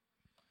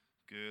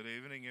Good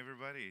evening,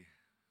 everybody.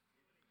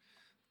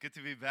 Good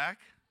to be back.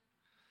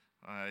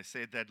 I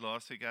said that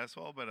last week as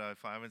well, but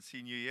if I haven't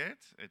seen you yet,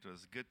 it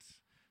was good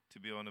to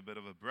be on a bit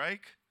of a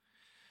break.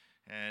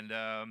 And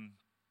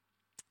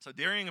so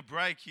during a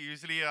break,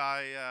 usually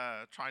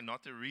I try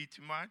not to read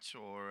too much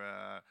or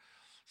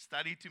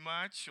study too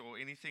much or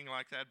anything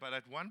like that. But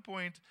at one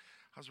point,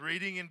 I was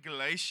reading in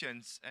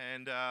Galatians,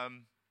 and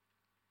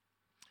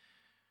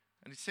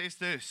it says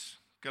this.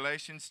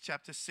 Galatians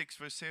chapter 6,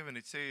 verse 7,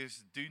 it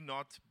says, "Do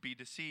not be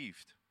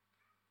deceived."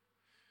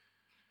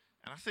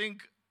 And I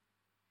think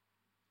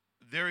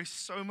there is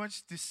so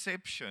much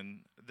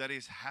deception that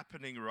is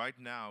happening right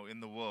now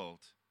in the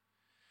world.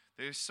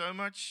 There is so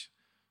much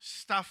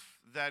stuff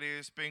that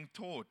is being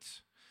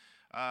taught,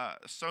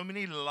 so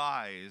many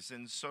lies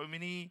and so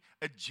many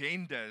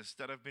agendas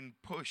that have been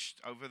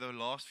pushed over the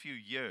last few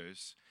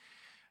years,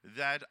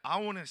 that I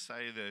want to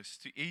say this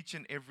to each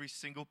and every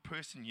single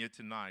person here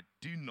tonight: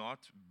 do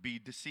not be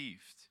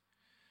deceived.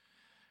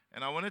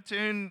 And I want to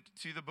turn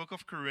to the book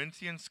of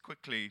Corinthians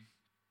quickly.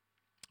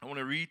 I want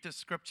to read the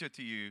scripture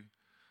to you.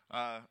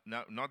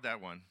 No, not that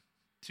one.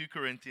 2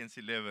 Corinthians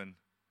 11.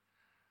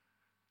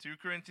 2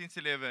 Corinthians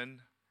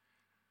 11.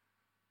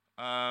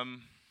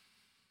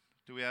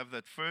 Do we have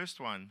that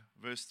first one?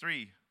 Verse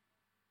 3.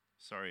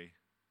 Sorry.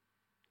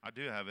 I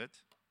do have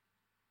it.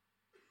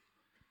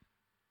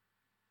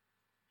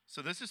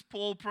 So this is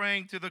Paul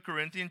praying to the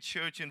Corinthian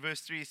church in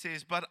verse 3. He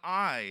says, "But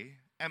I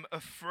am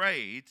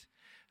afraid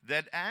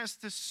that as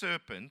the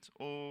serpent,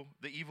 or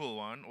the evil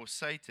one, or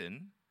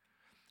Satan,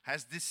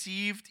 has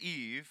deceived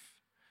Eve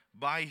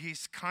by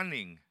his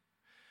cunning,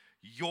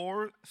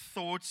 your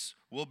thoughts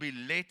will be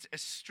led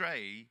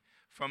astray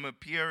from a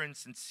pure and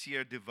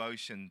sincere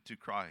devotion to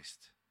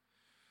Christ."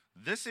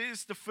 This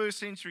is the first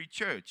century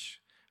church.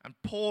 And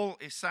Paul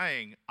is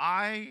saying,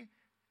 I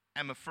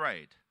am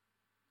afraid.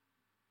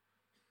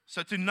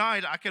 So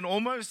tonight, I can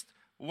almost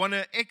want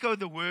to echo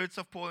the words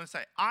of Paul and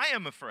say, I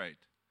am afraid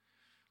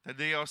that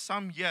there are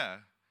some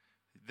here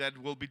that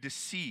will be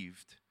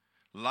deceived,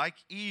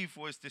 like Eve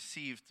was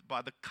deceived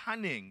by the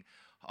cunning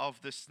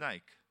of the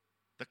snake,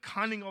 the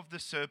cunning of the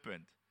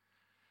serpent,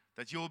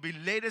 that you will be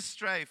led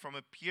astray from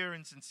a pure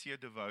and sincere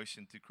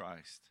devotion to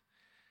Christ.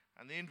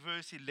 And then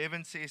verse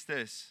 11 says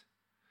this,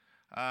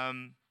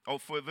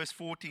 verse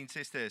 14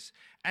 says this,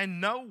 "And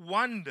no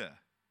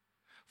wonder,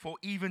 for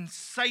even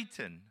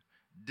Satan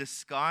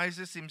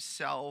disguises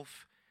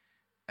himself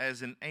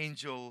as an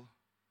angel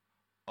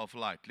of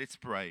light." Let's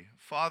pray.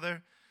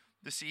 Father,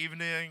 this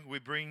evening we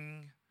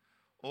bring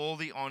all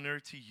the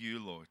honor to you,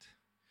 Lord.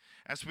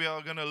 As we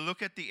are going to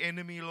look at the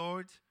enemy,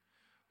 Lord,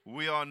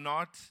 we are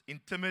not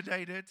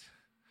intimidated.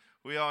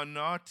 We are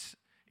not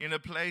in a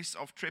place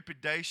of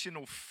trepidation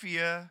or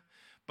fear.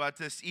 But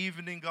this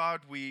evening,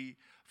 God, we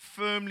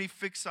firmly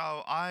fix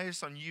our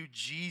eyes on you,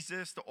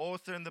 Jesus, the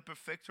author and the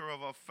perfecter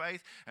of our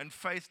faith. And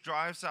faith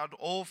drives out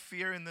all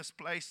fear in this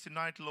place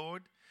tonight,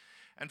 Lord.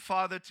 And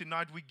Father,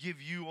 tonight we give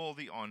you all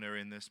the honor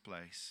in this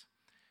place.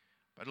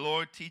 But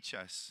Lord, teach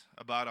us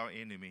about our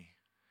enemy.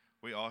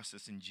 We ask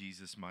this in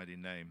Jesus' mighty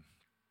name.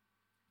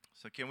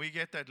 So can we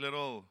get that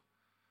little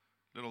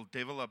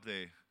devil up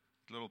there,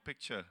 little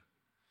picture?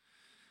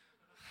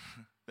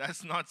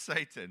 That's not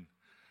Satan.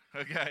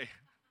 Okay.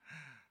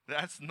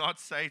 That's not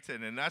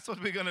Satan, and that's what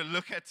we're going to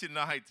look at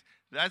tonight.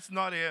 That's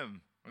not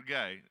him,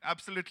 okay?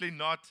 Absolutely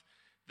not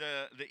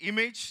the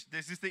image.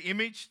 This is the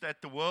image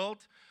that the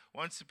world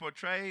wants to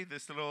portray,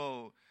 this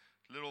little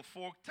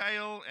forked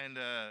tail and,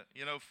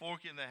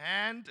 fork in the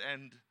hand,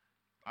 and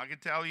I can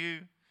tell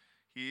you,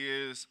 he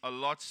is a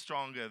lot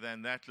stronger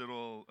than that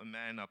little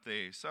man up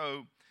there.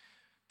 So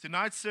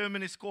tonight's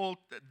sermon is called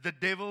 "The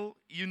Devil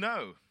You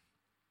Know,"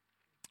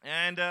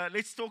 and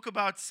let's talk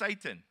about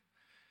Satan.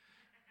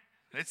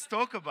 Let's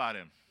talk about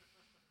him.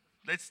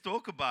 Let's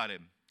talk about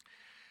him.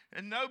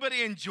 And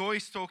nobody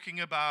enjoys talking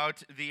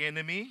about the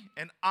enemy.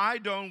 And I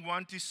don't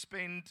want to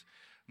spend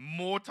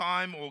more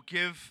time or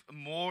give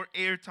more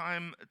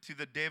airtime to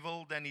the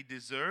devil than he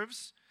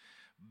deserves.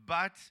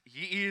 But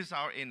he is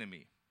our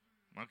enemy.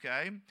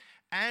 Okay?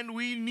 And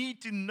we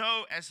need to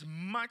know as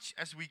much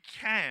as we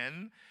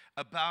can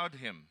about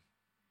him.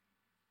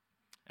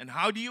 And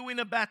how do you win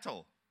a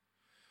battle?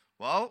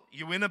 Well,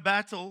 you win a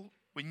battle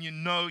when you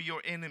know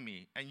your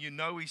enemy and you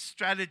know his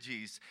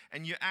strategies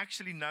and you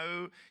actually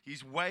know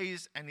his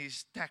ways and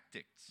his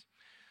tactics.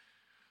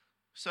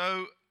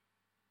 So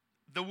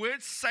the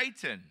word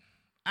Satan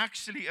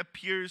actually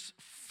appears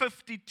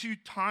 52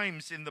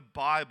 times in the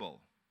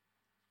Bible.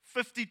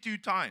 52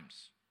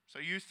 times. So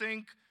you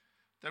think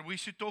that we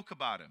should talk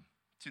about him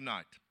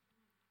tonight.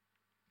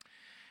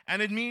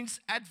 And it means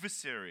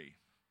adversary.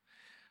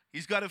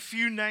 He's got a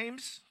few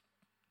names.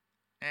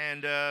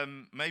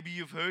 And maybe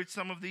you've heard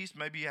some of these,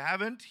 maybe you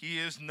haven't. He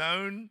is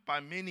known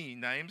by many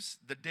names: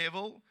 the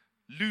devil,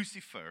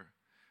 Lucifer,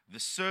 the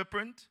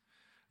serpent,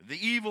 the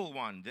evil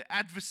one, the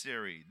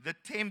adversary, the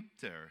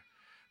tempter,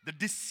 the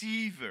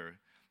deceiver,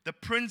 the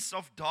prince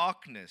of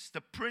darkness,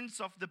 the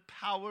prince of the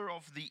power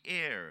of the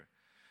air,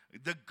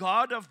 the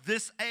god of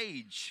this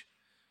age,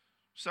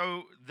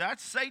 So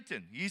that's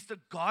Satan. He's the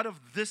god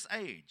of this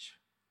age,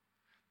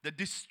 the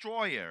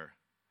destroyer,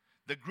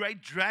 the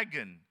great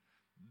dragon,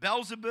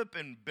 Beelzebub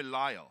and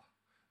Belial.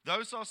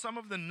 Those are some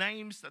of the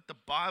names that the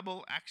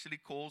Bible actually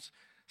calls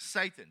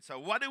Satan. So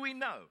what do we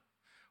know?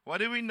 What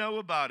do we know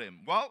about him?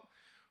 Well,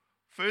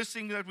 first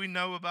thing that we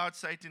know about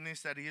Satan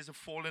is that he is a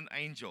fallen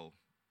angel.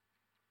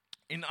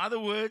 In other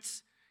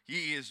words,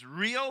 he is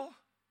real,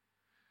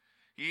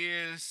 he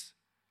is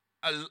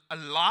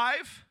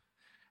alive,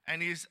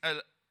 and he is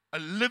a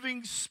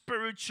living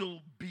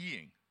spiritual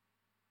being.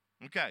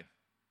 Okay,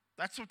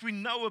 that's what we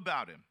know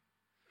about him.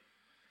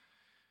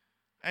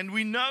 And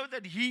we know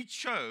that he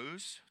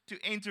chose to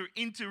enter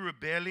into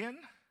rebellion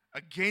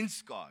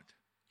against God.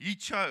 He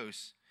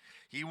chose.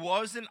 He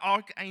was an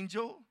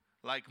archangel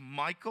like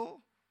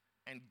Michael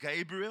and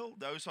Gabriel.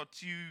 Those are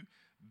two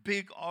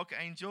big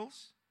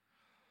archangels.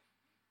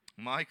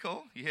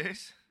 Michael,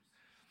 yes.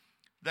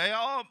 They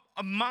are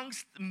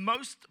amongst the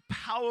most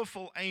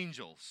powerful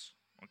angels.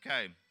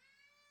 Okay.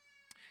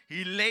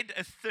 He led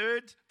a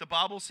third, the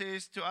Bible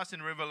says to us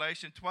in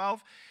Revelation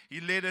 12, he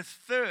led a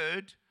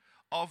third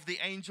of the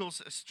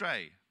angels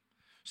astray.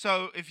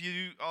 So if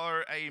you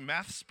are a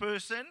maths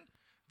person,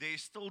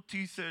 there's still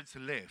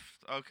 2/3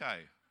 left.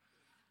 Okay.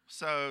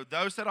 So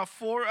those that are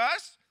for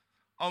us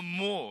are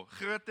more.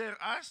 Groter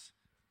as,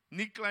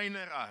 nie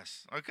kleiner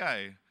as.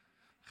 Okay.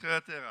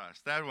 Groter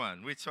as. That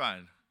one. Which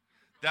one?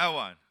 That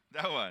one.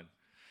 That one.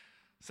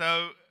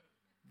 So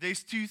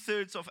there's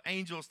 2/3 of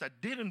angels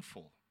that didn't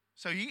fall.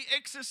 So he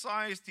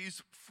exercised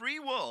his free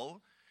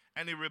will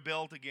and he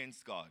rebelled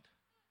against God.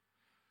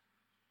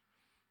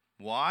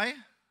 Why?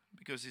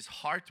 Because his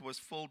heart was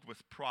filled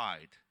with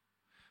pride.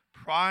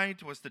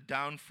 Pride was the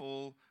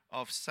downfall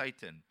of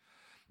Satan.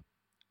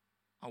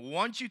 I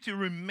want you to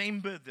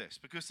remember this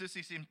because this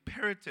is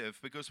imperative,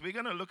 because we're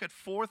going to look at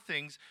 4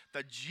 things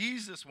that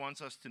Jesus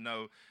wants us to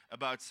know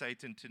about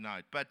Satan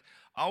tonight. But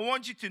I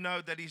want you to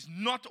know that he's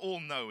not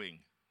all-knowing.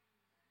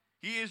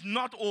 He is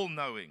not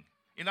all-knowing.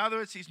 In other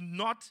words, he's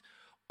not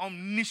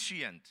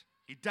omniscient.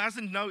 He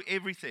doesn't know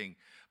everything.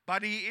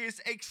 But he is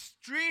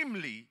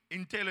extremely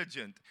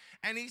intelligent.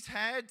 And he's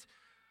had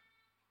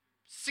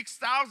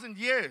 6,000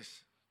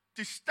 years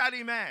to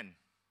study man.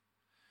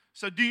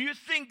 So do you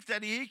think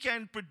that he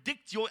can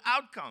predict your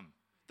outcome?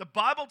 The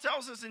Bible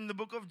tells us in the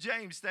book of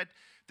James that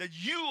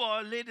you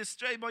are led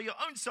astray by your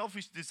own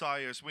selfish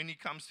desires when he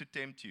comes to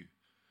tempt you.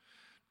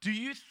 Do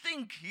you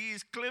think he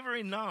is clever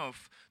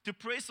enough to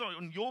press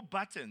on your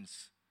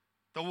buttons,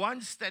 the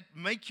ones that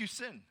make you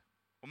sin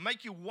or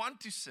make you want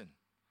to sin?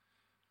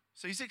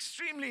 So he's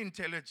extremely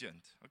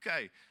intelligent.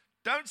 Okay,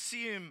 don't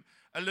see him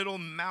a little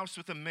mouse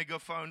with a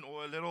megaphone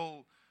or a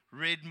little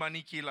red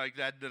maniki like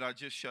that I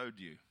just showed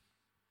you.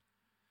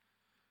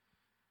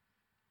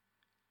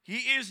 He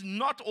is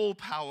not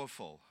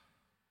all-powerful.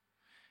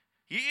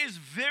 He is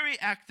very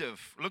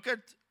active. Look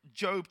at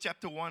Job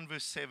chapter 1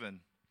 verse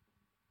 7.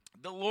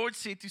 The Lord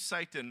said to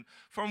Satan,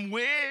 "From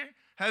where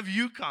have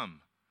you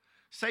come?"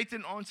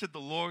 Satan answered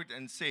the Lord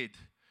and said,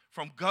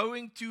 "From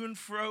going to and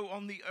fro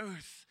on the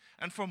earth,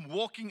 and from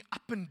walking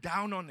up and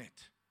down on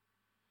it."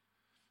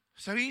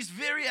 So he's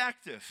very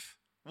active.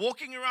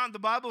 Walking around, the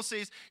Bible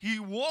says, he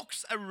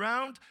walks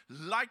around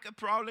like a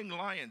prowling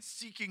lion,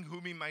 seeking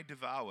whom he may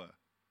devour.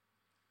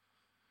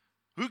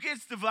 Who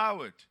gets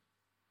devoured?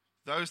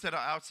 Those that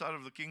are outside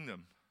of the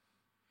kingdom.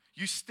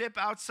 You step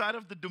outside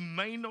of the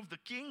domain of the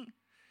king,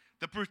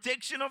 the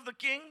protection of the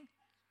king,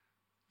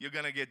 you're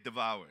going to get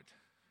devoured.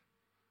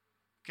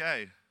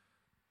 Okay.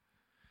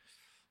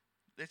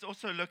 Let's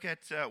also look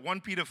at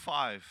 1 Peter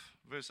 5,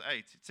 verse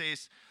 8. It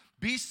says,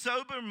 "Be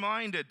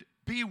sober-minded,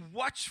 be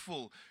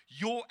watchful.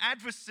 Your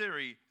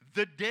adversary,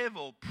 the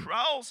devil,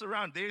 prowls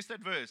around," there's that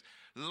verse,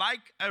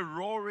 "like a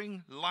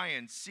roaring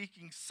lion,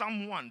 seeking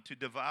someone to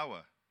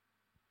devour."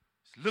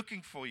 He's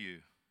looking for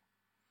you.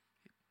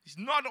 He's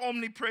not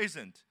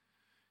omnipresent.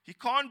 He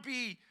can't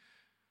be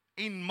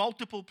in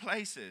multiple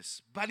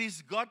places, but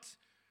he's got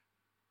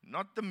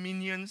not the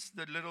minions,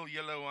 the little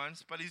yellow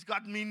ones, but he's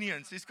got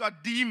minions. He's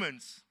got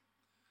demons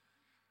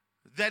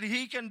that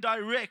he can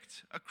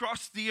direct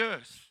across the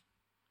earth.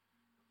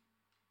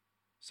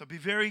 So be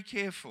very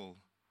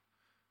careful.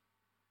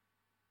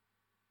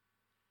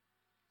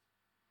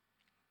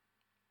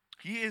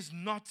 He is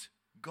not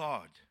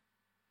God,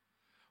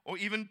 or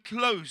even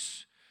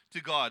close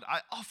to God.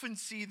 I often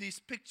see these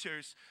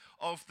pictures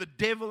of the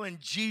devil and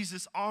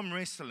Jesus arm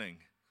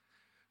wrestling.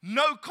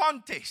 No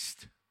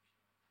contest.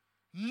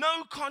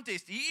 No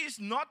contest. He is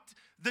not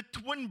the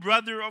twin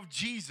brother of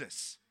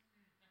Jesus.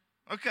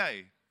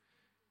 Okay.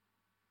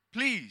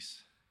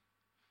 Please.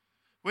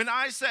 When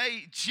I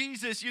say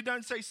Jesus, you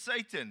don't say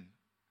Satan.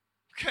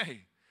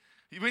 Okay.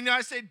 When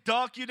I say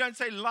dark, you don't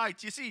say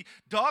light. You see,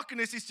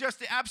 darkness is just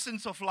the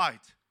absence of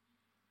light.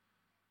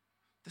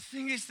 The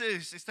thing is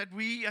this, is that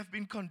we have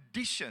been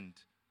conditioned.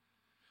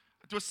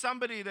 It was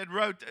somebody that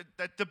wrote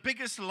that the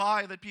biggest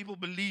lie that people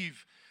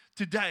believe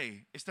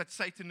today is that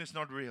Satan is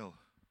not real.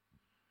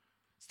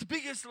 It's the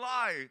biggest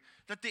lie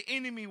that the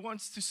enemy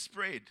wants to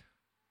spread.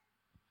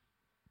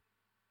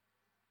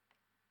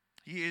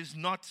 He is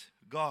not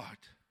God.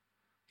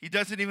 He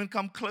doesn't even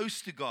come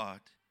close to God.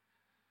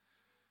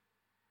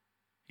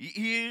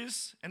 He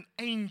is an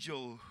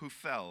angel who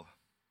fell.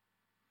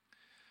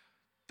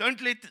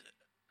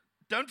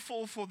 Don't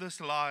fall for this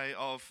lie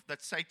of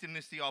that Satan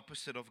is the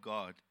opposite of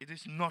God. It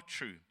is not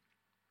true.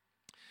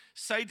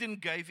 Satan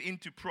gave in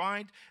to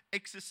pride,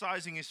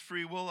 exercising his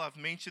free will, I've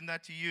mentioned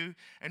that to you,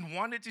 and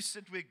wanted to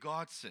sit where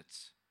God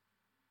sits.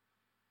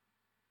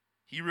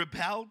 He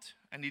rebelled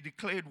and he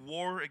declared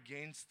war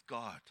against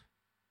God.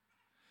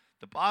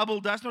 The Bible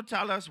does not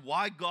tell us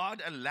why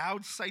God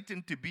allowed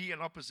Satan to be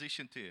in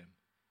opposition to him.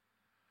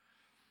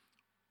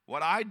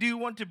 What I do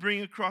want to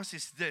bring across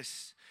is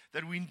this,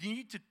 that we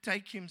need to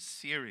take him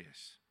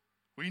serious.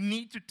 We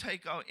need to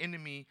take our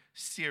enemy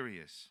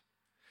serious.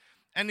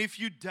 And if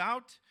you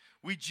doubt,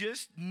 we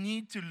just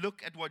need to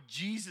look at what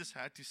Jesus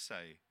had to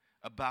say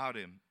about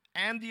him.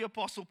 And the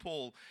Apostle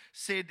Paul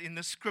said in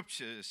the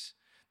scriptures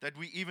that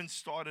we even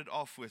started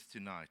off with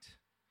tonight,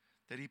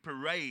 that he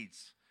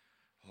parades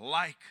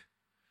like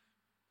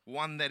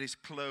one that is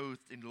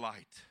clothed in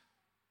light.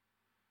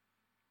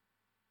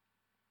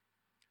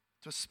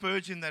 It was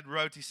Spurgeon that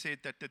wrote, he said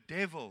that the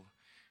devil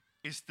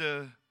is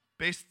the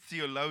best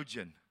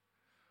theologian,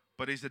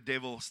 but is the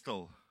devil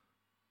still.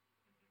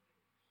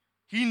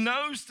 He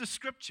knows the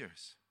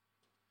scriptures.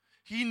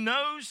 He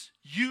knows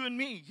you and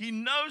me. He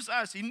knows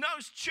us. He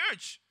knows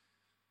church.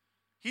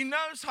 He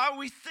knows how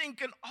we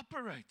think and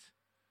operate.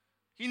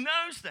 He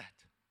knows that.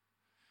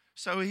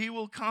 So he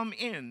will come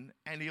in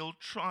and he'll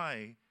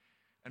try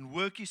and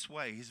work his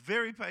way. He's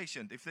very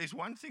patient. If there's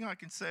one thing I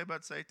can say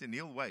about Satan,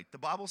 he'll wait. The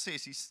Bible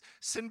says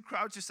sin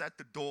crouches at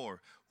the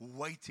door,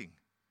 waiting.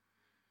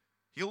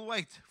 He'll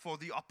wait for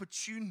the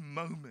opportune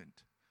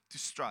moment to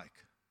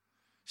strike,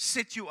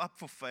 set you up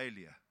for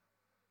failure.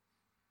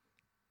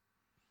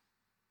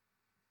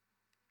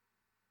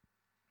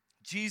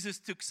 Jesus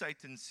took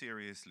Satan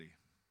seriously.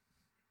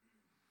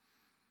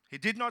 He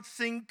did not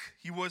think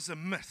he was a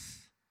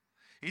myth.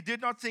 He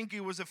did not think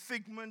he was a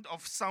figment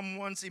of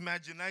someone's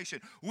imagination,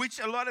 which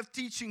a lot of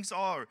teachings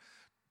are.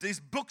 There's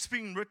books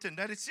being written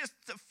that it's just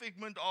a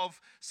figment of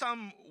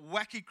some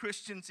wacky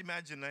Christian's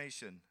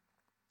imagination.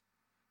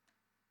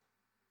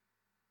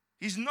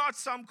 He's not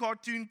some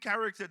cartoon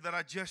character that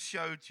I just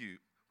showed you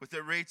with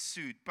a red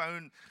suit,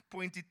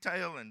 pointy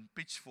tail, and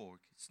pitchfork.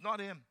 It's not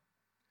him.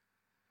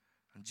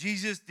 And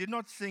Jesus did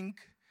not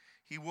think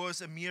he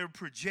was a mere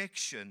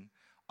projection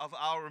of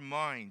our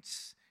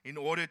minds in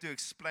order to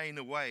explain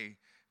away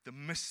the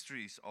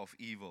mysteries of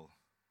evil.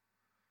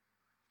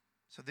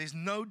 So there's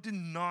no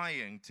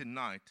denying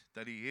tonight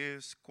that he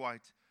is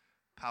quite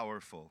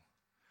powerful.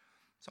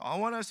 So I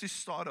want us to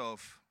start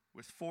off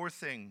with 4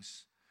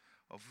 things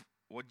of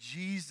what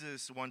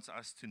Jesus wants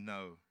us to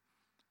know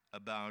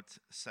about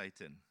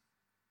Satan.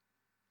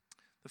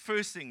 The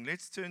first thing,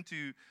 let's turn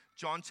to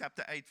John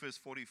chapter 8, verse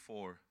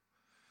 44.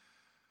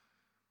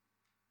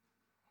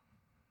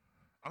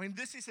 I mean,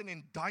 this is an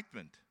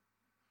indictment.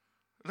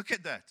 Look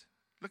at that.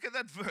 Look at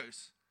that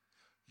verse.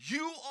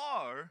 You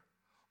are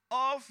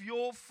of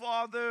your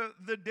father,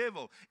 the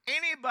devil.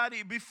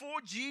 Anybody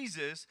before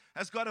Jesus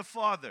has got a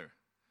father.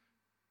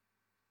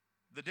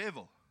 The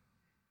devil.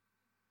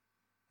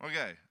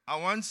 Okay, I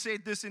once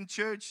said this in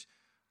church.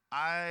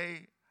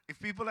 If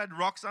people had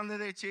rocks under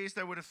their chairs,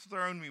 they would have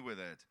thrown me with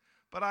it.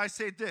 But I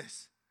said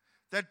this,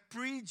 that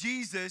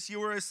pre-Jesus, you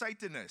were a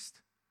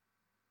Satanist.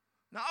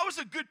 Now, I was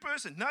a good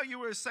person. Now you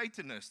were a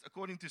Satanist,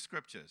 according to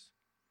scriptures.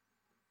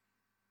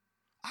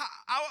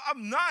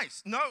 I'm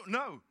nice.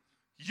 No.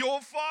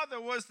 Your father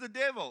was the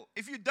devil.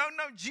 If you don't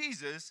know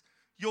Jesus,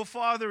 your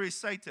father is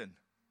Satan.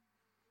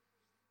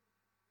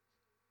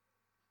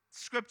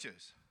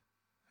 Scriptures.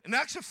 In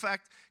actual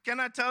fact, can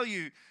I tell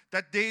you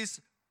that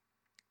there's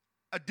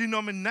a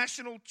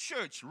denominational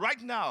church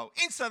right now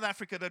in South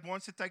Africa that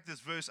wants to take this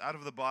verse out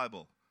of the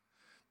Bible?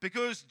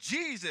 Because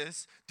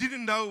Jesus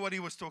didn't know what he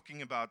was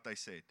talking about, they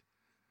said.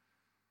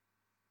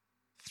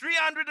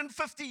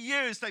 350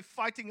 years they're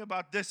fighting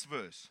about this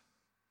verse.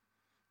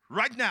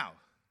 Right now.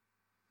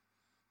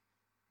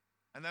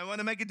 And they want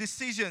to make a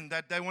decision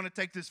that they want to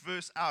take this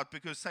verse out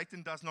because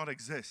Satan does not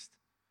exist,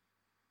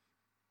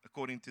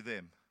 according to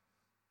them.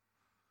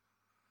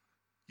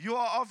 You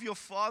are of your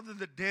father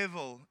the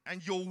devil,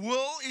 and your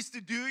will is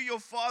to do your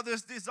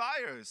father's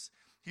desires.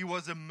 He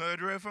was a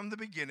murderer from the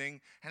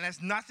beginning and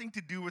has nothing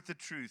to do with the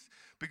truth,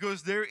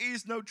 because there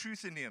is no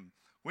truth in him.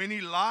 When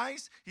he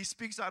lies, he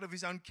speaks out of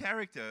his own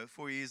character,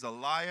 for he is a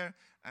liar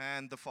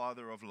and the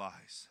father of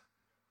lies.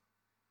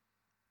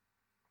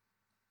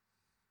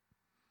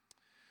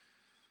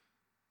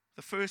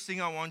 The first thing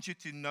I want you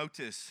to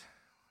notice,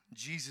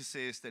 Jesus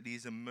says that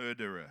he's a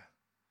murderer.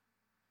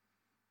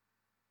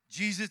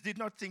 Jesus did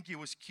not think he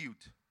was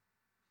cute.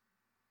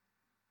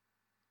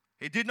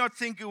 He did not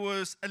think he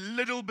was a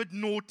little bit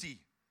naughty.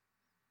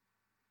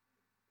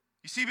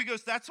 You see,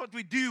 because that's what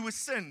we do with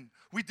sin.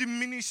 We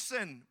diminish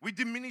sin. We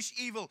diminish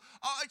evil.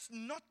 Oh, it's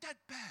not that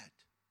bad.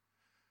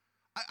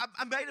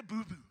 I made a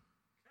boo-boo.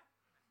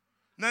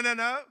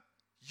 No.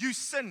 You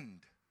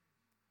sinned.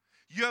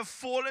 You have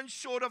fallen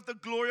short of the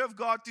glory of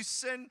God. To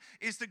sin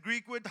is the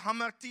Greek word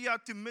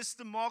hamartia, to miss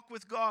the mark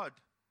with God.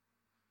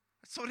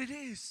 That's what it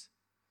is.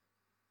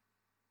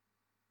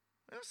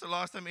 When was the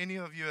last time any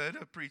of you heard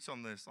a preach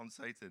on this, on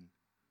Satan?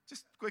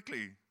 Just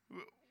quickly.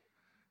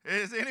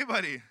 Is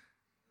anybody?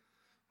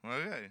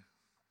 Okay.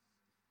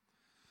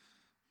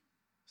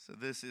 So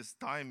this is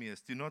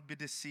timeous. Do not be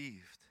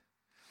deceived.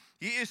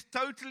 He is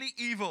totally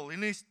evil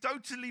and he's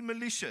totally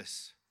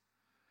malicious.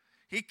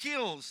 He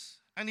kills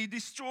and he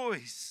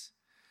destroys.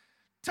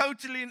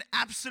 Totally and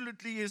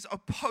absolutely is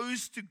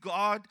opposed to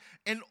God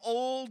and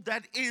all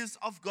that is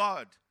of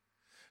God.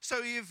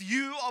 So if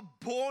you are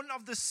born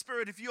of the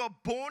Spirit, if you are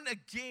born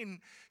again,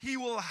 He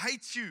will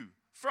hate you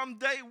from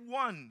day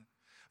one.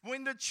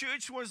 When the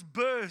church was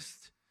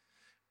birthed,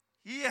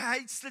 He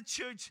hates the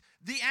church.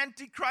 The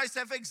Antichrist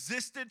have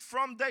existed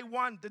from day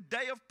one, the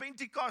day of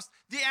Pentecost.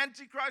 The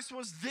Antichrist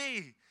was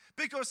there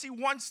because he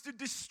wants to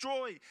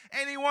destroy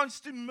and he wants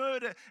to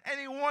murder and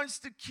he wants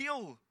to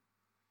kill.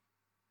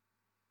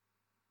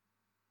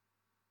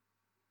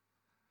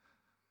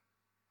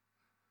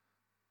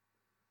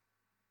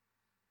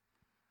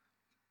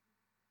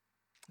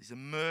 He's a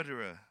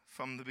murderer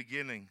from the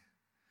beginning.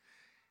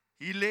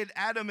 He led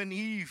Adam and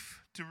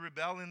Eve to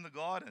rebel in the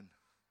garden.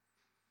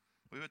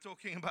 We were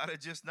talking about it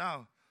just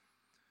now.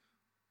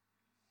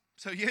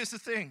 So here's the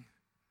thing.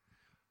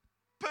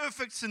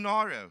 Perfect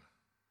scenario.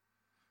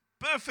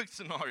 Perfect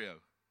scenario.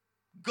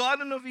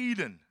 Garden of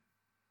Eden.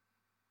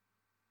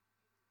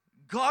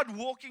 God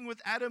walking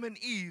with Adam and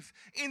Eve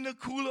in the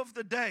cool of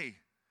the day.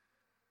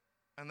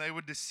 And they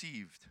were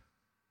deceived.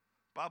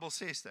 Bible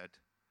says that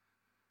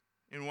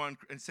in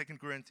 2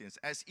 Corinthians.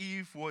 As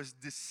Eve was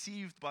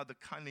deceived by the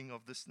cunning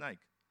of the snake.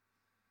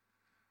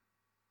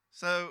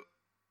 So,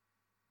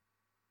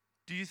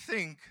 do you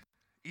think,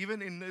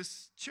 even in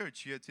this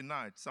church here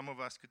tonight, some of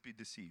us could be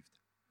deceived?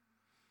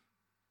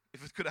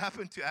 If it could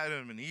happen to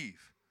Adam and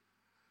Eve,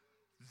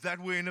 that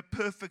we're in a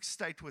perfect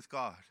state with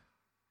God,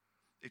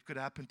 it could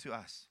happen to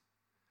us.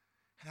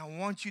 And I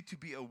want you to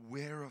be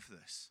aware of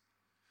this.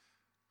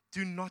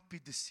 Do not be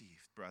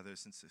deceived,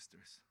 brothers and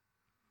sisters.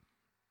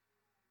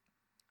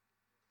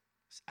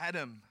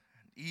 Adam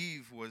and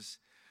Eve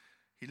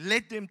he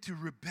led them to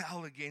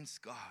rebel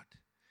against God.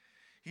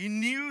 He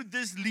knew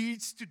this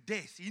leads to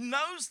death. He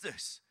knows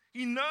this.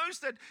 He knows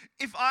that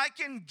if I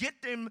can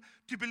get them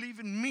to believe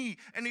in me,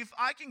 and if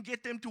I can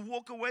get them to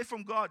walk away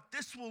from God,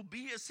 this will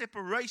be a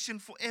separation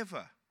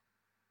forever.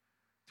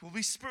 It will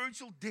be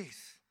spiritual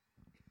death.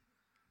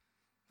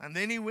 And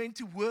then he went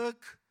to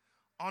work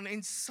on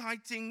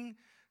inciting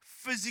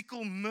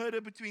physical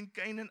murder between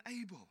Cain and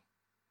Abel.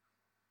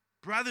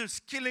 Brothers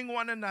killing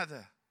one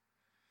another.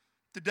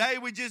 Today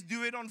we just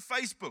do it on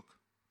Facebook.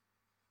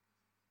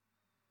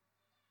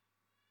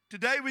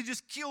 Today we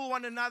just kill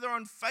one another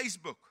on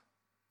Facebook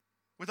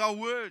with our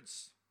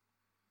words.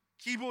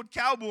 Keyboard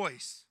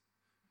cowboys.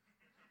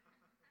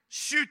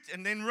 Shoot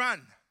and then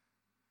run.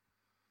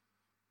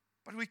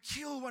 But we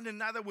kill one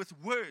another with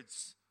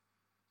words.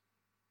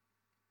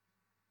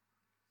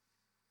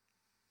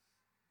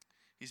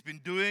 He's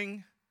been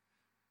doing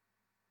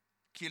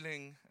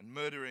killing and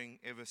murdering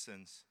ever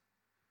since.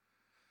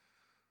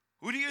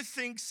 Who do you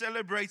think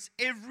celebrates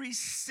every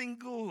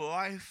single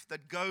life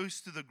that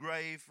goes to the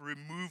grave,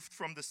 removed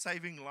from the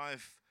saving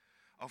life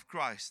of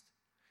Christ,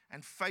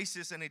 and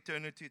faces an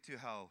eternity to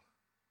hell?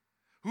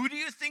 Who do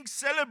you think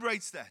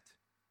celebrates that?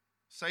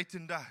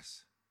 Satan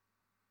does.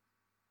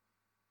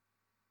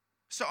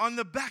 So on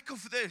the back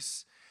of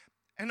this,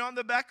 and on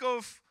the back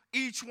of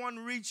each one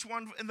reach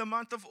one in the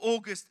month of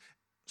August,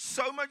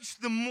 so much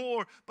the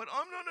more, but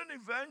I'm not an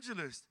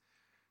evangelist.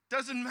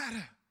 Doesn't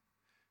matter.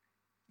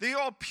 There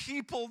are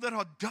people that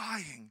are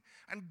dying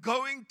and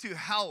going to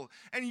hell.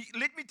 And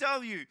let me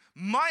tell you,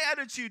 my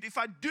attitude, if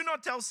I do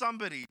not tell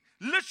somebody,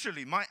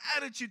 literally, my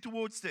attitude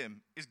towards them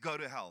is go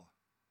to hell.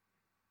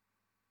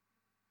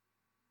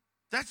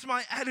 That's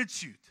my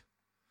attitude.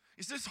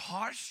 Is this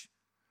harsh?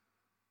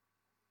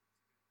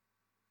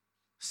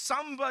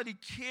 Somebody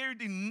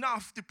cared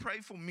enough to pray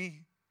for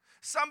me.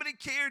 Somebody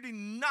cared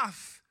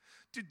enough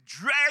to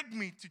drag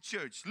me to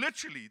church.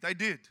 Literally, they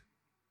did.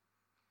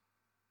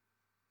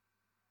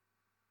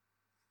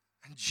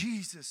 And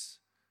Jesus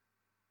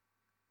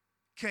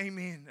came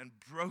in and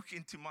broke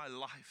into my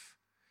life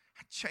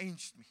and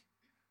changed me.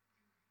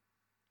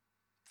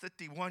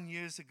 31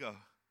 years ago.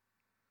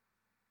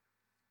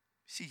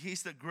 See,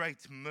 he's the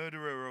great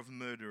murderer of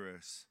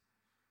murderers.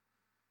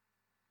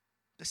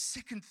 The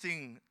second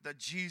thing that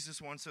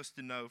Jesus wants us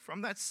to know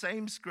from that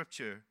same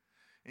scripture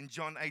in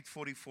John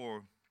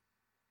 8:44,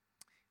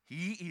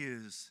 he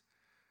is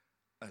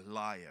a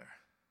liar.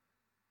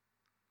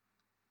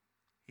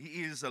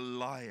 He is a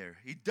liar.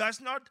 He does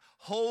not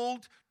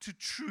hold to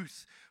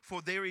truth,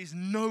 for there is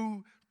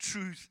no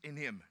truth in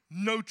him.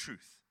 No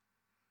truth.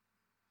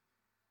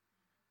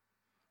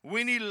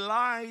 When he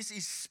lies, he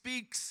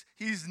speaks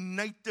his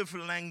native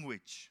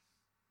language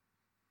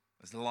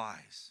as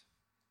lies.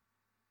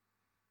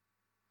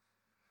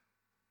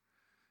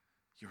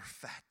 You're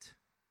fat.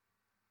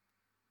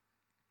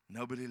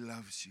 Nobody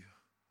loves you.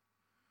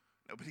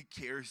 Nobody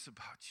cares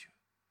about you.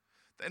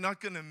 They're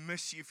not going to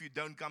miss you if you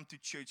don't come to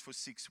church for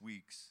 6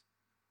 weeks.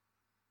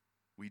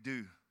 We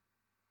do.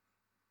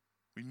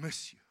 We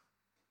miss you.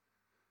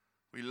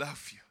 We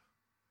love you.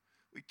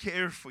 We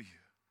care for you.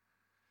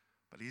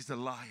 But he's a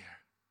liar.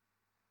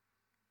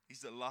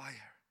 He's a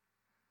liar.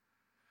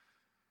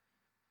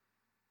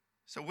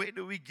 So where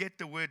do we get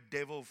the word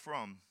devil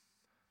from?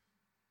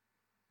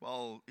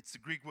 Well, it's the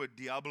Greek word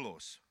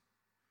diabolos.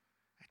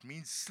 It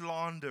means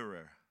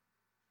slanderer.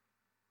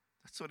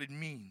 That's what it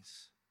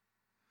means.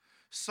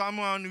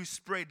 Someone who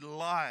spread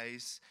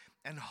lies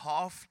and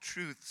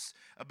half-truths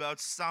about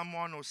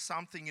someone or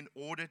something in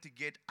order to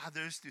get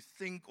others to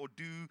think or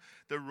do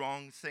the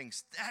wrong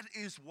things. That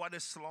is what a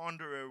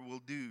slanderer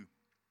will do.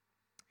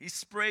 He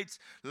spreads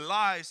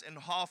lies and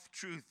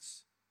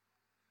half-truths,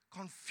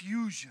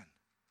 confusion.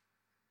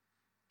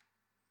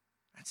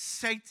 And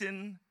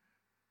Satan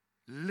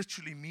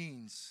literally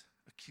means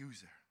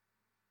accuser.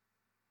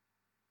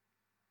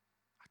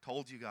 I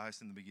told you guys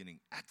in the beginning,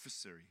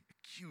 adversary,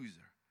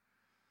 accuser.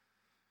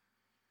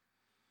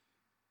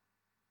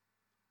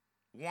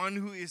 One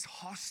who is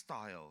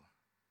hostile.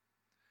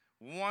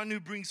 One who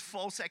brings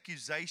false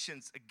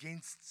accusations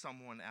against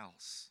someone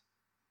else.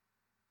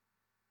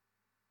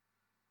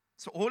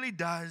 So all he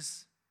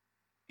does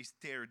is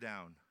tear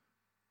down.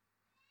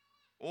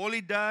 All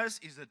he does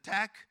is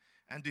attack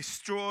and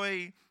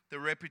destroy the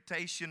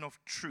reputation of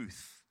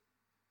truth.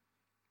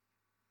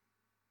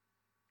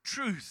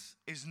 Truth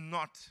is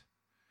not,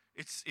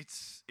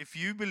 it's if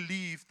you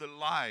believe the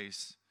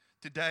lies.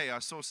 Today I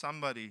saw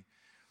somebody,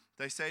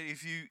 they say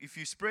if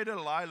you spread a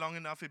lie long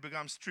enough, it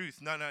becomes truth.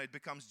 No, it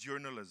becomes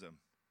journalism.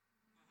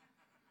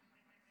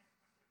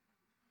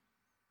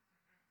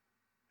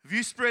 If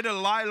you spread a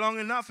lie long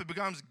enough, it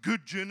becomes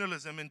good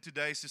journalism in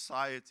today's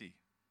society.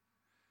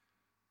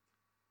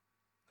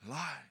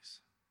 Lies.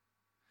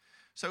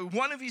 So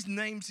one of his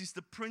names is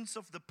the Prince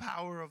of the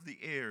Power of the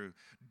Air.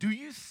 Do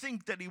you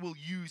think that he will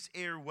use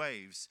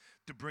airwaves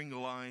to bring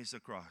lies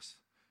across?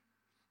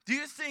 Do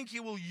you think he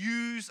will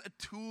use a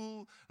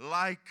tool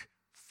like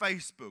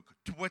Facebook,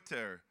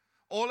 Twitter,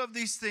 all of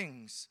these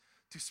things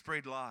to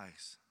spread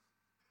lies?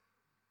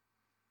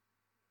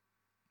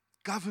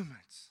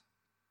 Governments,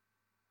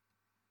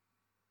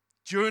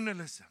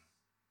 journalism,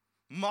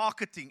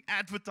 marketing,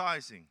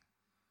 advertising,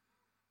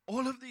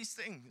 all of these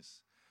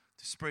things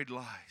to spread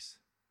lies.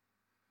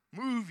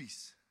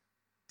 Movies,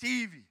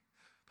 TV.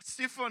 But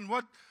Stefan,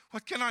 what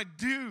can I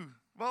do?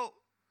 Well,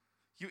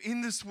 you're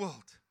in this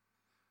world,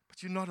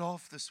 but you're not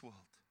of this world.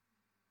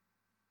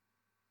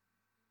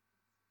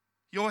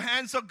 Your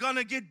hands are going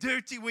to get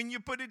dirty when you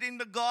put it in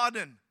the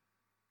garden,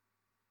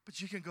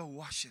 but you can go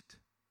wash it.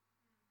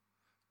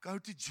 Go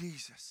to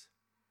Jesus.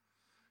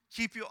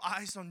 Keep your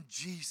eyes on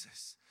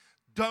Jesus.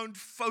 Don't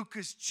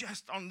focus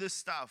just on this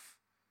stuff.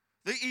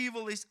 The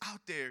evil is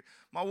out there.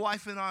 My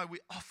wife and I, we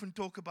often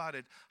talk about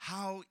it,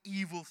 how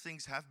evil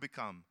things have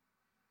become.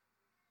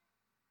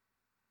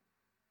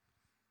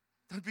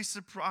 Don't be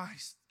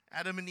surprised.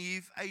 Adam and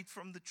Eve ate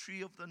from the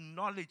tree of the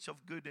knowledge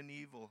of good and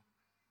evil.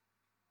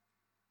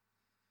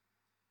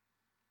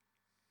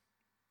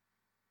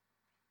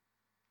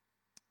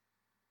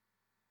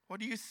 What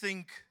do you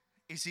think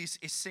is his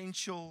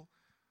essential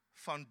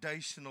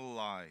foundational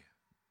lie?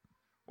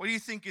 What do you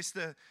think is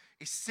the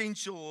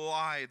essential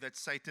lie that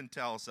Satan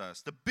tells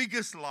us? The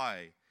biggest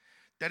lie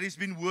that he's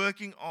been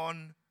working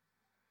on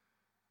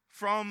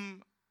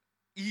from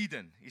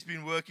Eden. He's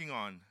been working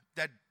on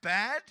that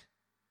bad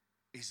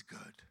is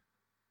good.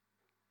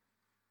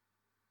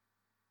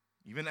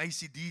 Even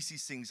AC/DC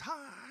sings,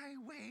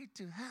 Highway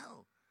to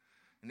Hell.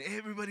 And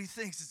everybody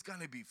thinks it's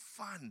going to be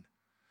fun.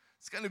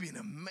 It's going to be an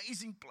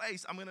amazing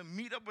place. I'm going to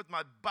meet up with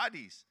my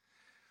buddies.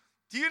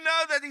 Do you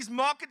know that his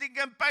marketing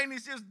campaign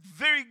is just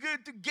very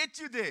good to get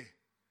you there?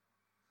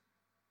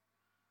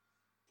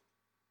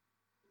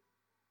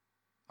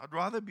 I'd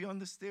rather be on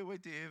the stairway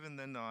to heaven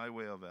than the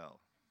highway of hell.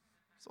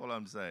 That's all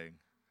I'm saying.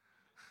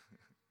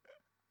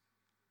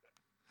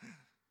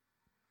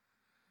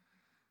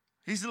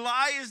 His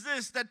lie is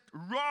this, that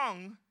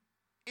wrong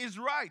is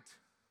right.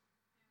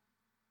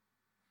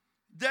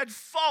 That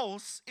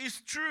false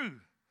is true.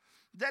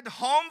 That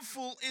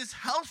harmful is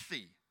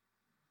healthy.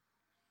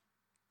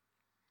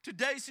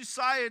 Today's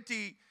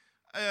society,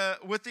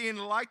 with the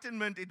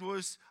Enlightenment, it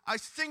was, I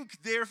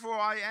think, therefore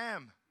I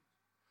am.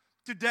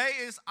 Today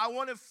is, I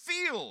want to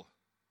feel,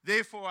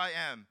 therefore I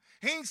am.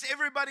 Hence,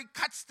 everybody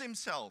cuts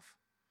themselves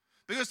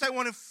because they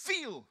want to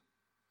feel.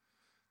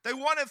 They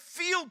want to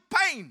feel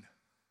pain.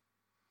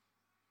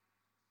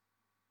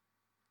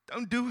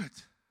 Don't do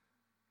it.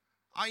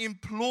 I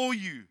implore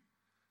you,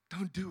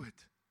 don't do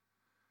it.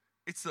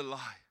 It's a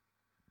lie.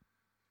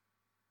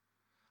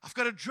 I've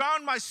got to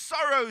drown my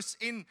sorrows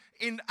in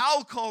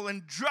alcohol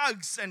and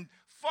drugs and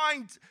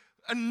find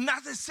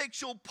another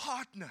sexual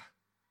partner.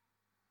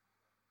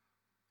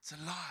 It's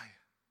a lie.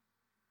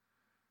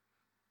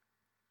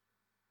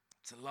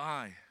 It's a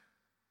lie.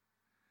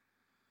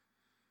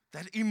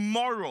 That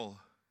immoral,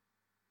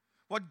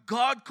 what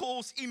God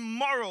calls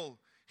immoral,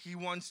 He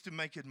wants to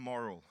make it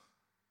moral.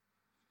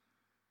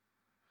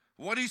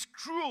 What is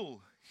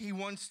cruel, he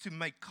wants to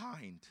make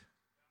kind.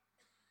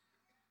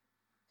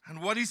 And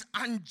what is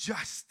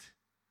unjust,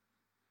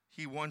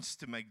 he wants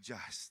to make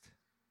just.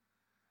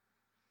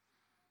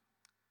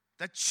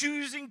 That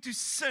choosing to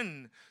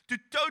sin, to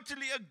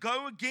totally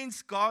go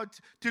against God,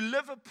 to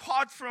live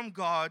apart from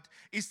God,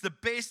 is the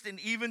best and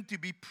even to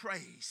be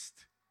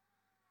praised.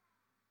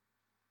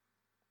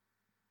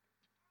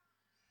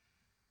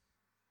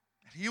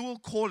 And he will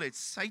call it,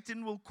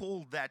 Satan will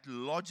call that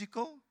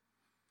logical,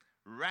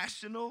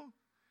 rational,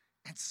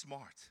 and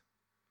smart.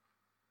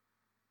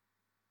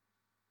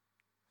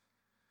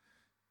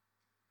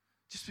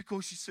 Just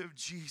because you serve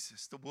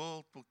Jesus, the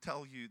world will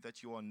tell you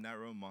that you are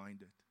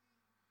narrow-minded.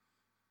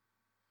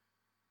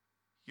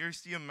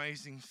 Here's the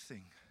amazing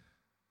thing.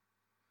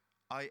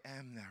 I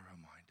am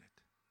narrow-minded.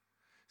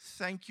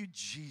 Thank you,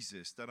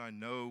 Jesus, that I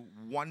know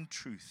one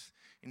truth,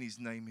 and his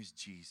name is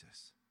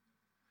Jesus.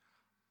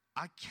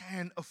 I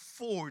can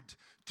afford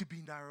to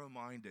be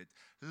narrow-minded.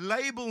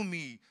 Label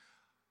me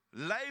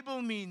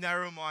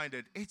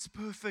narrow-minded. It's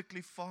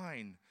perfectly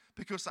fine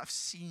because I've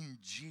seen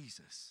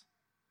Jesus.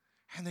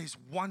 And there's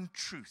one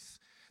truth,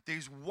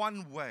 there's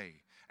one way,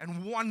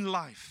 and one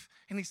life,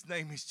 and his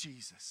name is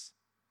Jesus.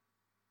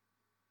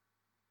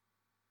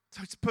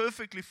 So it's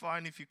perfectly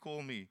fine if you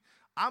call me.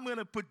 I'm going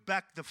to put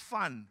back the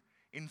fun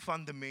in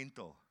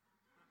fundamental.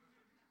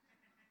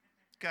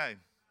 Okay.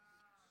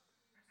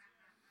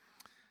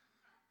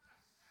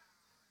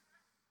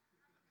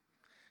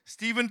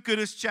 Stephen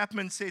Curtis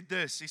Chapman said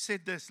this. He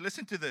said this.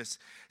 Listen to this.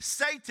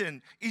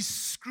 Satan is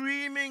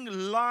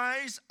screaming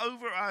lies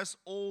over us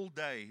all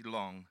day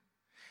long.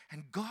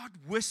 And God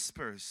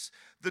whispers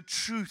the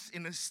truth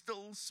in a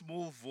still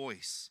small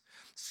voice.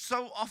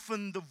 So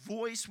often the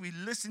voice we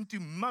listen to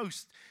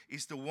most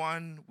is the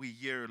one we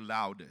hear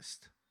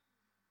loudest.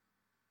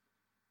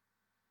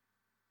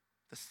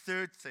 The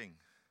third thing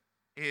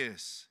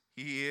is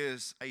he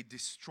is a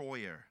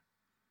destroyer.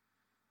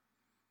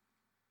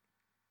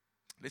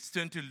 Let's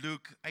turn to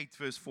Luke 8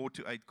 verse 4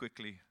 to 8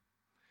 quickly.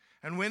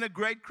 And when a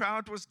great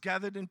crowd was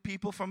gathered and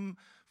people from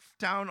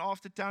town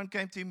after town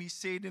came to him, he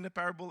said in a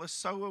parable, a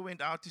sower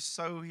went out to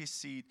sow his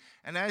seed.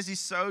 And as he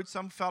sowed,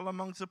 some fell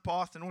amongst the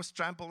path and was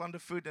trampled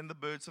underfoot, and the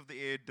birds of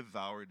the air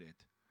devoured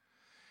it.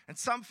 And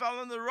some fell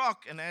on the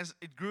rock, and as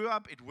it grew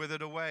up, it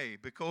withered away,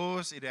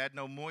 because it had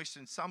no moisture.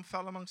 And some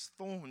fell amongst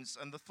thorns,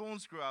 and the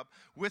thorns grew up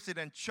with it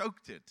and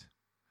choked it.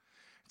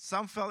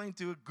 Some fell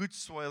into a good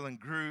soil and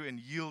grew and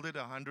yielded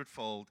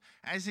 100-fold.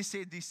 As he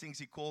said these things,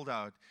 he called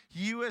out,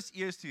 he who has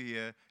ears to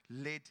hear,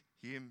 let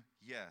him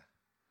hear.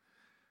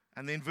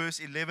 And then verse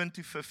 11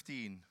 to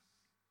 15.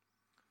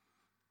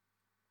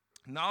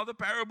 Now the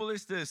parable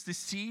is this. The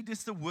seed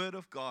is the word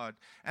of God.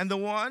 And the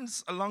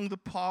ones along the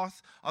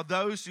path are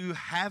those who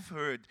have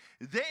heard.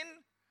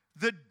 Then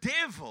the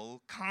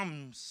devil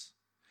comes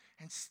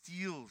and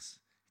steals,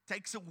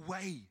 takes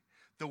away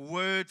the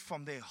word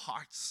from their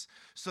hearts,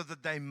 so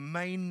that they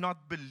may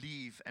not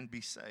believe and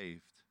be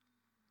saved.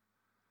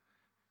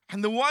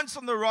 And the ones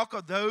on the rock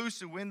are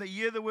those who, when they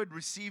hear the word,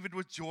 receive it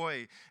with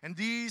joy. And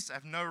these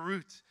have no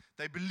root.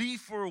 They believe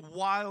for a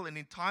while, and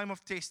in time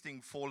of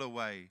testing fall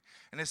away.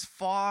 And as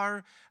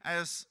far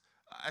as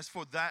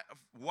for that,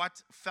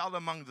 what fell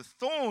among the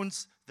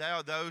thorns, they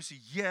are those who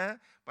hear,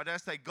 but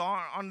as they go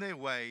on their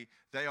way,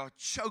 they are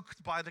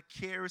choked by the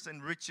cares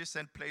and riches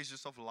and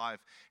pleasures of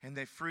life, and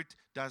their fruit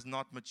does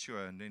not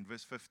mature. And in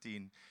verse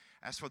 15,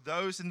 as for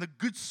those in the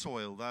good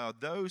soil, they are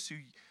those who,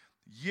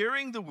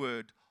 hearing the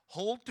word,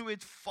 hold to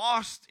it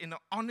fast in an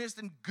honest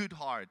and good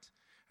heart,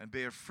 and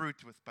bear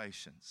fruit with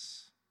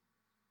patience.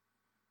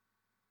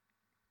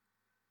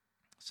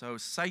 So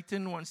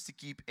Satan wants to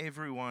keep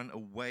everyone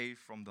away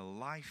from the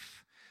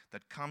life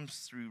that comes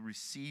through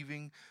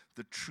receiving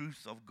the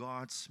truth of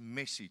God's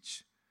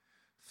message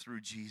through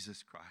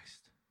Jesus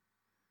Christ.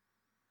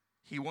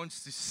 He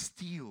wants to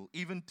steal,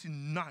 even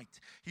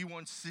tonight, he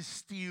wants to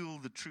steal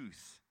the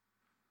truth.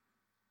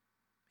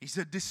 He's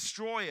a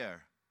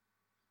destroyer.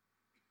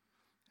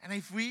 And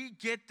if we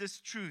get this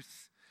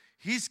truth,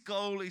 his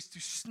goal is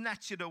to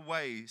snatch it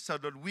away so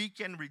that we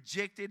can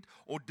reject it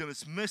or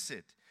dismiss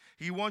it.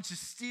 He wants to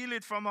steal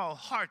it from our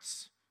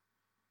hearts.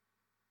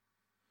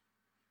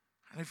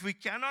 And if he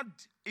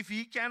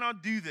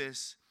cannot do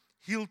this,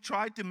 he'll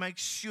try to make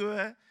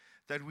sure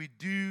that we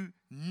do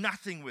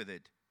nothing with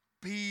it.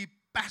 Be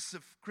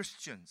passive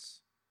Christians.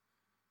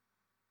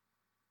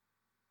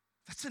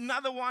 That's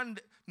another one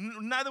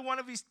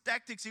of his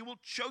tactics. He will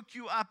choke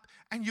you up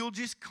and you'll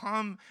just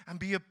come and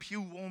be a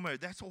pew warmer.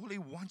 That's all he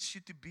wants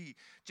you to be.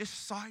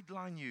 Just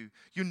sideline you.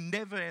 You're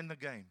never in the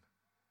game.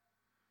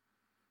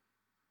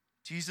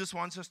 Jesus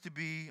wants us to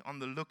be on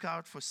the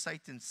lookout for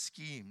Satan's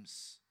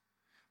schemes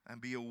and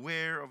be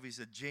aware of his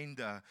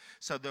agenda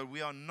so that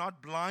we are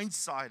not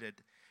blindsided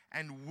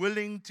and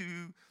willing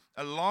to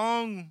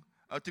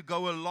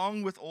go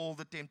along with all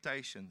the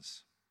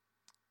temptations.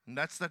 And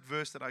that's that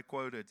verse that I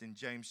quoted in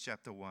James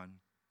chapter 1.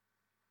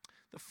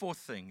 The fourth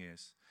thing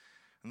is,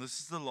 and this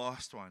is the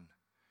last one,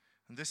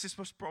 and this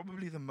was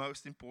probably the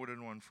most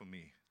important one for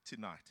me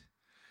tonight.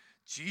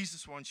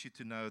 Jesus wants you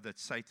to know that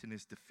Satan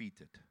is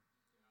defeated.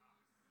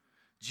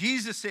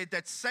 Jesus said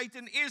that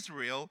Satan is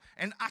real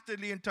and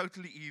utterly and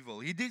totally evil.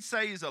 He did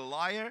say he's a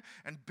liar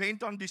and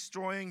bent on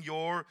destroying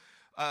your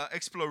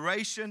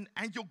exploration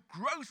and your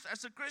growth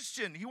as a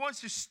Christian. He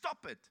wants to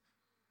stop it.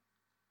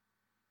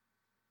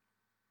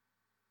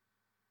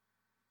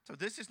 So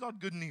this is not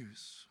good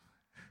news.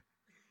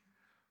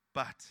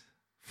 But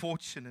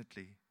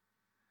fortunately,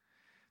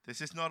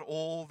 this is not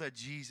all that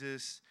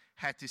Jesus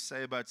had to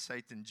say about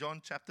Satan.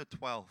 John chapter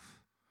 12.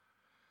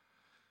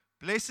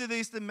 Blessed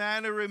is the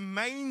man who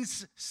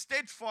remains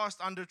steadfast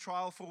under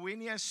trial, for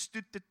when he has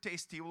stood the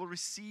test, he will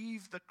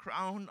receive the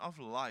crown of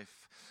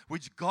life,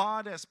 which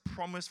God has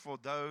promised for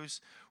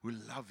those who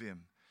love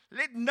him.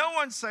 Let no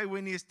one say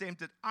when he is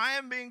tempted, I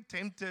am being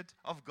tempted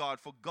of God,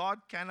 for God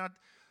cannot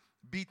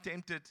be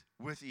tempted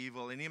with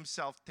evil, and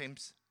himself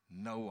tempts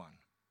no one.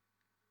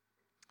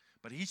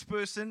 But each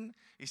person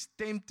is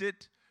tempted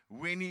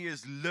when he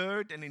is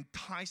lured and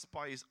enticed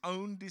by his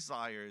own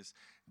desires.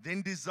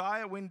 Then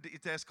desire, when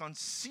it has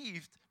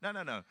conceived.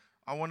 No.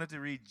 I wanted to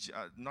read,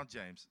 not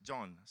James,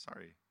 John.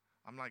 Sorry.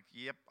 I'm like,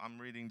 yep, I'm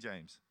reading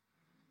James.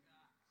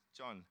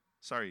 John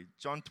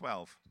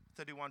 12,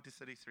 31 to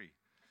 33.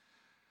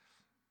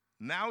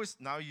 Now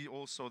you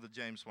all saw the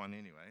James one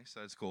anyway,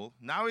 so it's cool.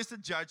 Now is the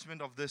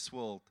judgment of this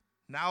world.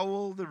 Now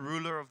will the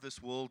ruler of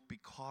this world be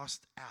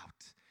cast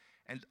out.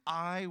 And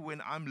I,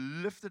 when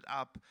I'm lifted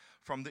up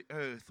from the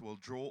earth, will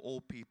draw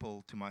all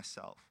people to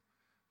myself.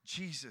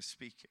 Jesus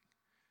speaking.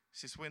 He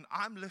says, when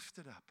I'm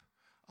lifted up,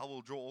 I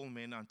will draw all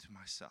men unto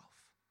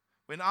myself.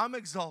 When I'm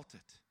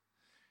exalted.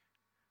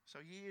 So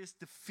he is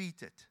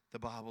defeated, the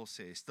Bible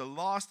says. The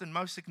last and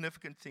most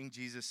significant thing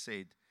Jesus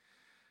said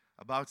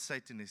about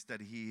Satan is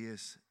that he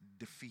is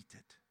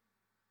defeated.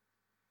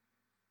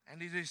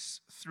 And it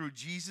is through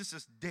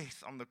Jesus'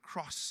 death on the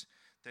cross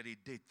that he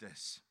did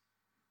this.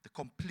 The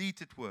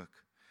completed work.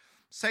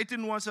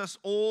 Satan wants us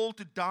all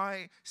to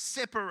die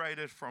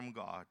separated from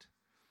God.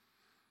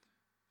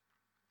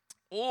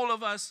 All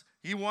of us,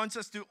 he wants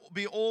us to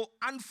be all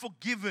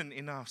unforgiven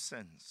in our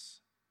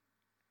sins.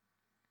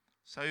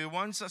 So he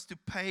wants us to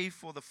pay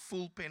for the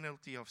full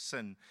penalty of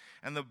sin.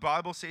 And the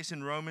Bible says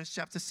in Romans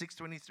chapter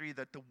 6:23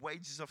 that the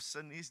wages of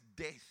sin is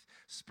death,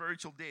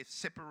 spiritual death,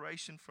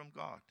 separation from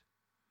God.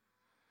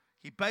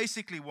 He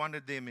basically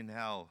wanted them in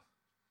hell.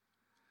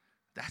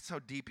 That's how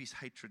deep his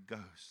hatred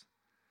goes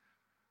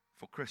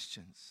for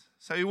Christians.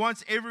 So he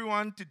wants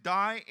everyone to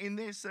die in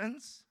their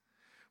sins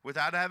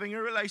without having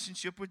a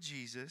relationship with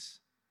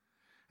Jesus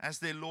as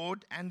their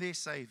Lord and their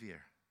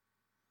Savior.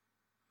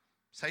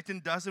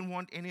 Satan doesn't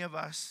want any of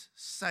us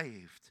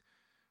saved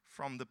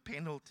from the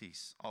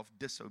penalties of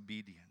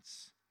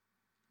disobedience.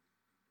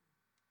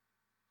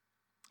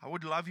 I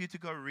would love you to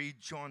go read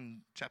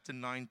John chapter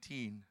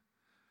 19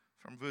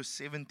 from verse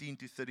 17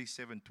 to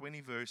 37,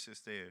 20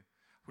 verses there.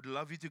 Would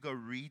love you to go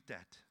read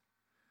that.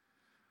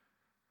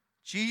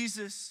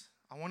 Jesus,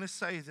 I want to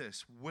say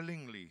this,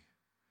 willingly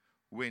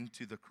went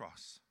to the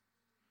cross.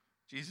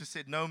 Jesus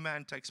said, no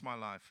man takes my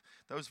life.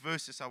 Those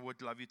verses I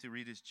would love you to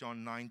read is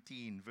John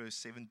 19, verse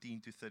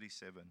 17 to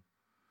 37.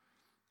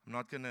 I'm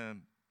not going to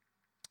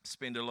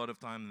spend a lot of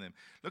time on them.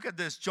 Look at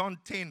this, John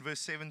 10,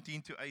 verse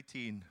 17 to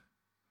 18.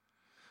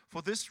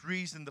 For this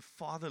reason the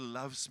Father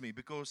loves me,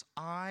 because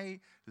I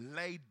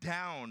lay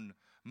down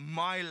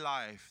my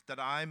life that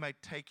I may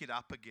take it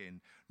up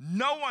again.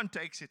 No one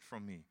takes it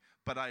from me,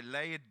 but I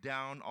lay it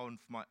down on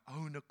my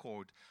own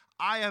accord.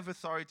 I have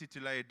authority to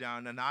lay it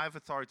down, and I have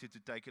authority to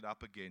take it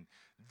up again.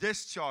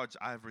 This charge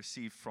I have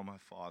received from my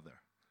Father.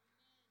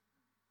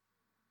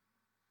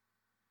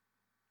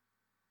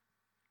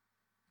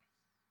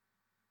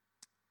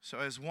 So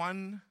as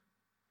one,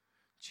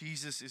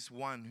 Jesus is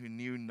one who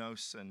knew no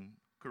sin.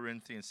 2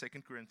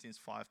 Corinthians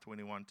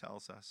 5:21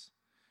 tells us.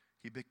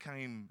 He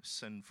became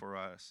sin for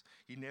us.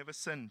 He never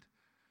sinned.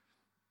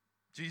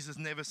 Jesus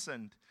never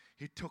sinned.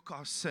 He took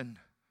our sin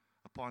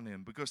upon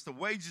him, because the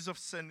wages of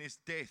sin is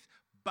death.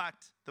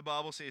 But the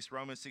Bible says,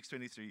 Romans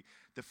 6:23,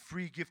 the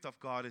free gift of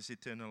God is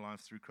eternal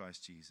life through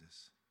Christ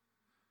Jesus.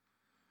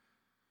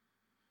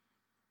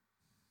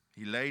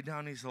 He laid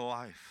down his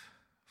life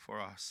for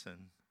our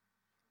sin.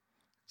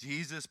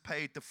 Jesus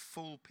paid the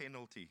full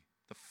penalty,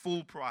 the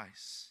full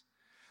price.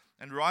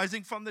 And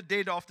rising from the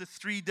dead after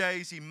 3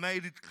 days, he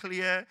made it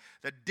clear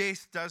that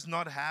death does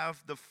not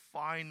have the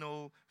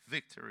final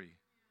victory.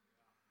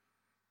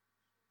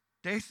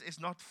 Death is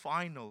not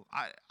final.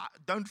 I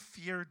don't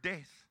fear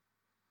death.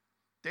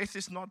 Death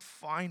is not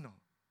final.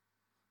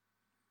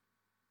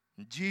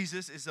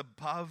 Jesus is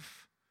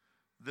above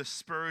the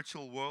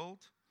spiritual world,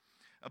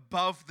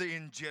 above the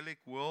angelic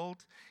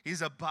world.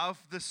 He's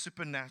above the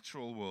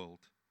supernatural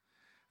world.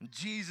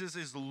 Jesus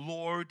is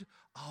Lord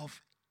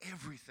of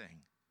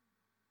everything.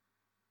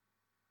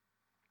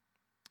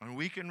 And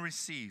we can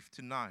receive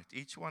tonight,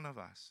 each one of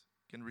us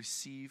can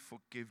receive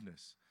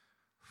forgiveness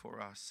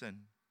for our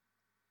sin.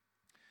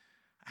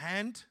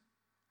 And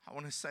I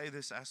want to say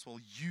this as well,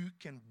 you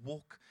can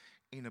walk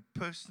in a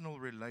personal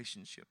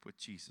relationship with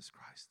Jesus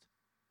Christ.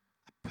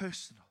 A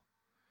personal.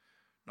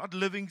 Not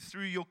living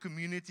through your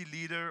community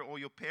leader or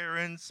your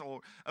parents or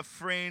a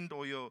friend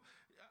or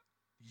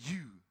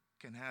you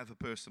can have a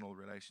personal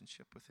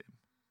relationship with Him.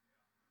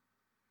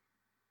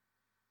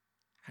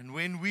 And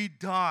when we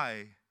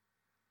die,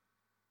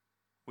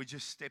 we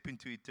just step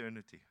into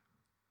eternity.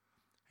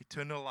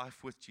 Eternal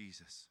life with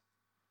Jesus.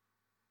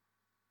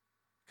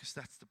 Because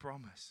that's the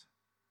promise.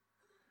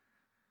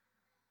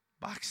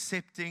 By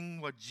accepting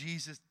what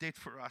Jesus did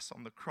for us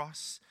on the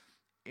cross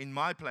in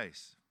my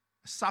place,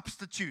 a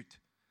substitute.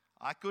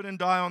 I couldn't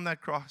die on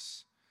that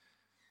cross.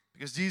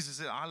 Because Jesus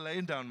said, I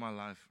laid down my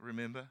life,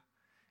 remember?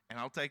 And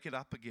I'll take it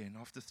up again.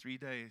 After 3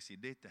 days, He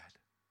did that.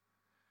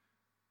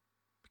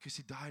 Because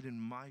He died in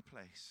my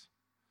place.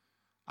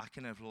 I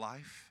can have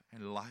life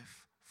and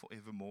life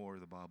forevermore,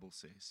 the Bible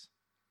says.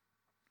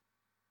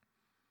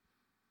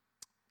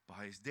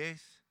 By His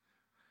death,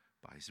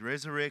 by His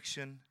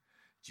resurrection,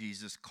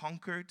 Jesus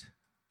conquered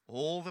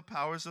all the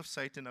powers of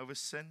Satan over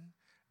sin,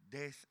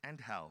 death,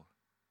 and hell.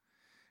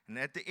 And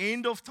at the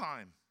end of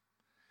time,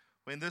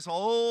 when this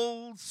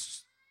whole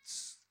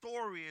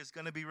story is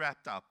going to be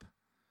wrapped up,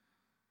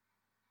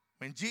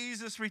 when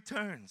Jesus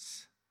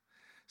returns,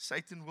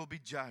 Satan will be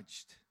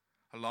judged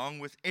along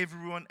with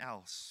everyone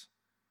else.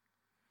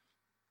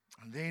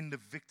 And then the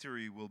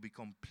victory will be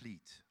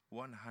complete,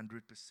 100%.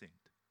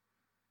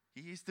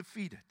 He is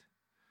defeated,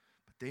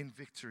 but then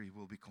victory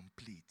will be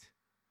complete.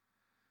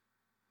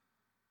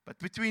 But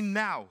between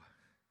now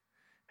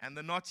and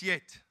the not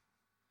yet,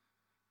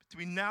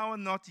 between now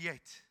and not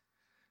yet,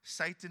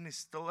 Satan is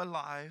still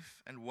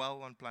alive and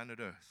well on planet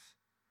Earth.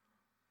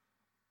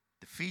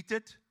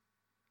 Defeated,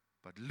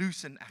 but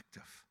loose and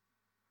active.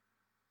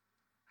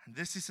 And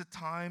this is a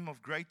time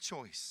of great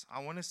choice.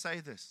 I want to say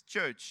this,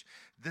 church,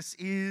 this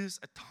is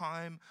a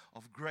time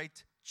of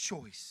great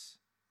choice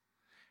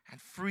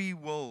and free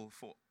will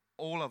for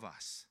all of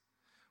us,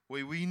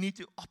 where we need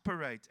to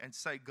operate and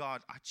say,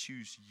 God, I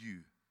choose you.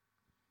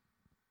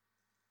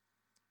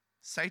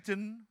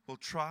 Satan will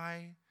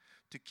try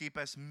to keep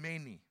as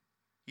many,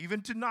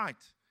 even tonight,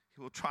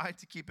 he will try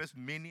to keep as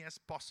many as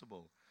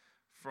possible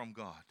from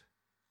God.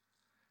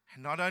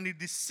 And not only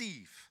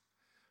deceive,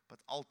 but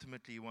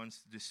ultimately he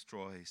wants to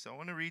destroy. So I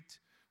want to read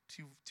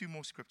two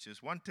more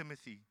scriptures. 1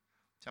 Timothy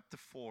chapter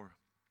 4.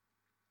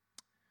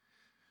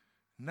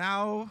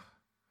 Now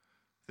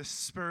the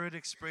Spirit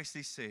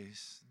expressly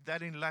says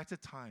that in latter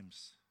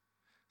times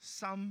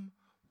some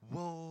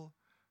will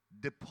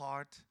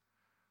depart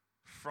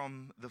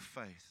from the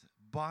faith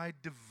by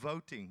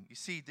devoting. You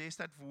see, there's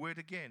that word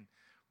again.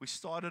 We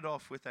started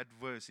off with that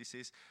verse. He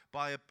says,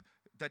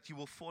 that you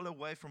will fall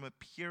away from a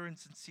pure and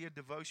sincere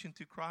devotion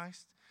to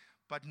Christ.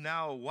 But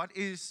now,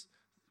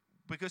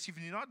 because if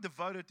you're not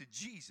devoted to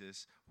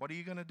Jesus, what are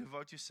you going to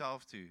devote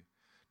yourself to?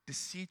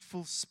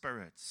 Deceitful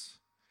spirits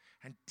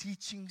and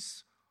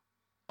teachings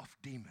of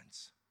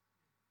demons.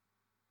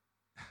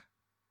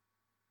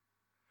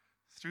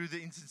 Through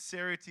the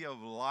insincerity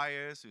of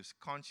liars whose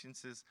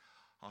consciences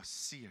are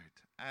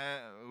seared,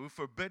 who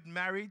forbid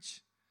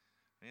marriage.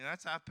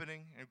 That's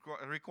happening,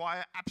 and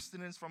require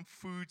abstinence from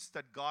foods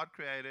that God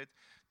created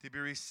to be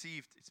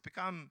received.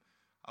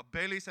 Our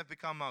bellies have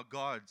become our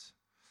gods,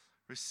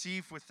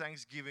 received with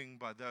thanksgiving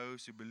by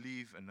those who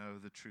believe and know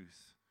the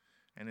truth.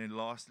 And then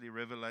lastly,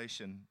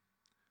 Revelation.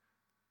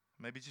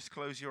 Maybe just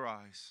close your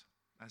eyes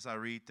as I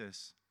read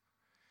this.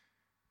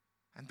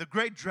 And the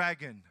great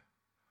dragon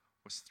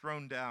was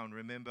thrown down.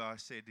 Remember, I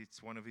said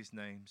it's one of his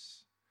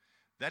names.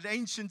 That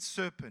ancient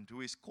serpent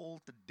who is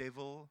called the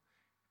devil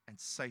and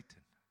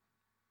Satan,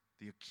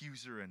 the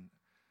accuser and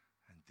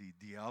the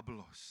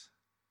diabolos,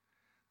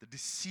 the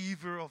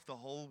deceiver of the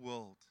whole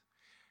world.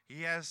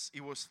 He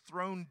was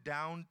thrown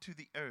down to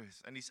the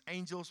earth, and his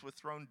angels were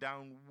thrown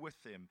down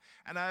with him.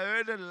 And I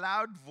heard a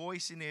loud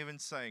voice in heaven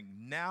saying,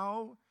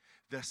 now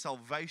the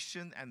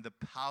salvation and the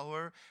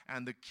power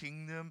and the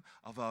kingdom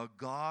of our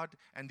God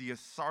and the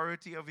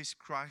authority of his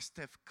Christ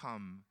have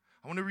come.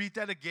 I want to read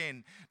that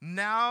again.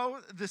 Now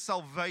the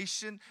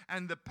salvation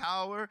and the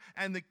power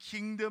and the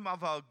kingdom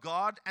of our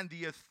God and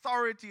the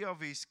authority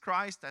of his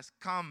Christ has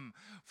come.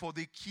 For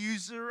the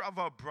accuser of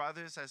our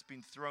brothers has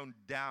been thrown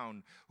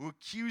down, who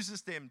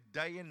accuses them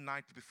day and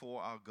night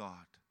before our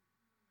God.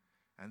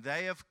 And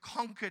they have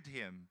conquered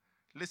him.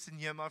 Listen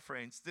here, my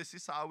friends. This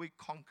is how we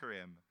conquer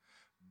him.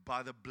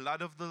 By the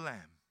blood of the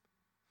Lamb,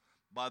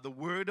 by the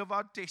word of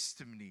our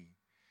testimony.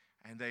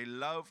 And they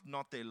loved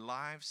not their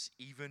lives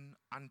even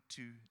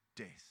unto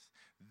death.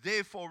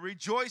 Therefore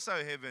rejoice,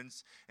 O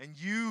heavens, and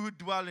you who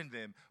dwell in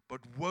them.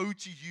 But woe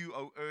to you,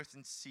 O earth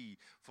and sea,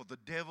 for the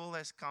devil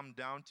has come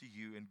down to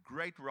you in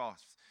great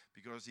wrath,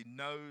 because he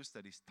knows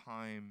that his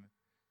time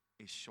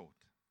is short.